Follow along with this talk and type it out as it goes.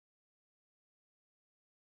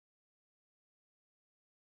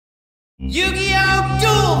Yu-Gi-Oh!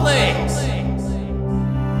 Duel Links!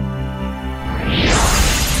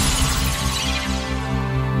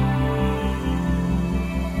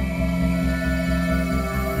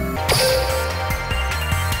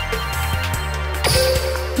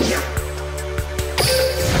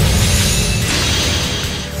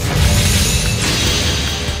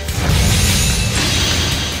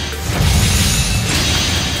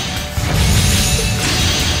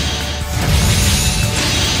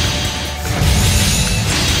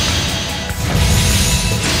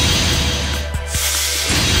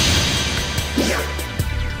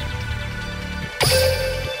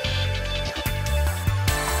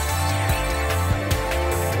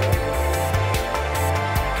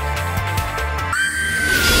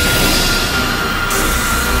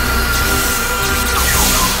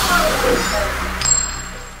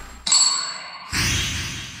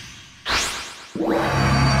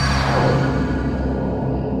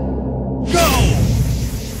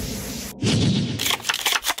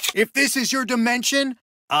 If this is your dimension,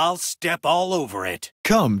 I'll step all over it.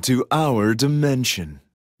 Come to our dimension.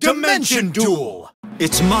 Dimension Duel!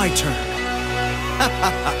 It's my turn.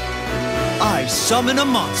 I summon a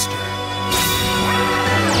monster.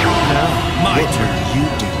 Now, My what turn. will you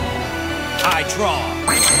do? I draw.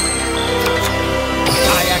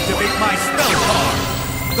 I activate my spell card.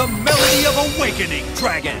 The Melody of Awakening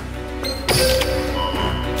Dragon.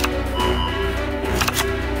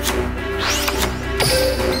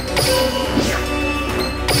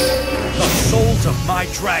 The souls of my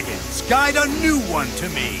dragons guide a new one to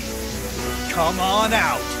me. Come on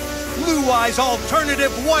out. Blue Eyes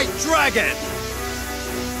Alternative White Dragon.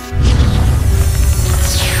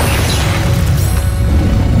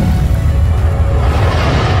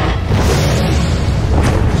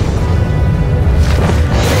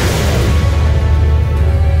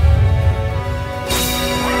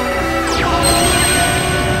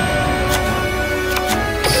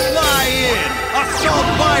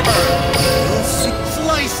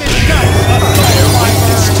 Slice and dice, Assault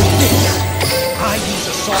Wyvern! I use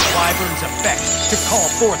Assault Wyvern's effect to call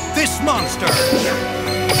forth this monster!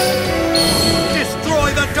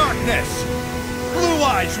 Destroy the darkness! Blue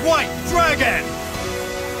Eyes White Dragon!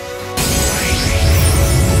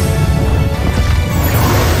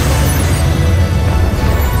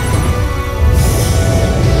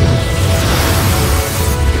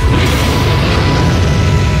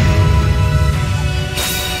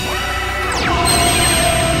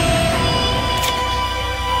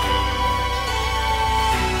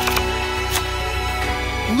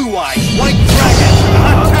 Blue Eyes White Dragon,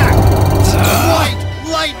 attack! White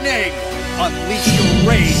Lightning! Unleash your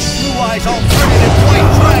rage, Blue Eyes Alternative White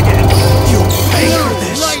Dragon! You'll pay for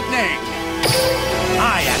this! Lightning!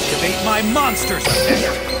 I activate my monster's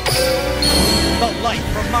effect! The light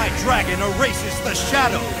from my dragon erases the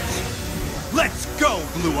shadows! Let's go,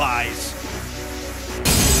 Blue Eyes!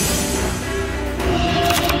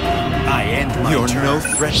 I end my You're turn. no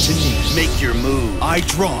threat to me. Make your move. I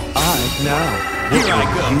draw. Now, Here what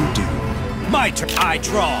I will go. you do? My turn. I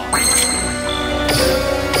draw.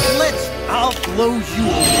 I'll blow you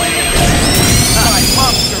away. My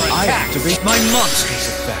monster I attacks. activate my monster's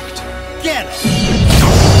effect. Get him.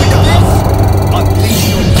 Unleash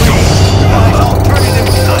your rage. My alternative.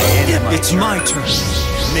 I end my It's turn. my turn.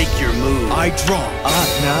 Make your move. I draw.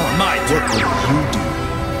 Now, My what turn. will you do?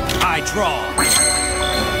 I draw.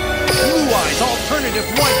 Blue Eyes Alternative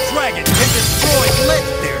White Dragon can destroy.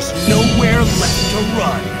 There's nowhere left to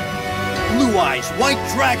run. Blue Eyes White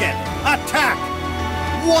Dragon, attack!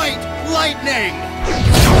 White Lightning!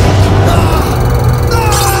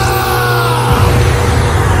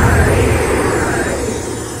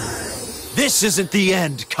 This isn't the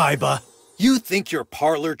end, Kaiba. You think your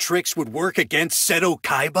parlor tricks would work against Seto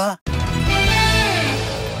Kaiba?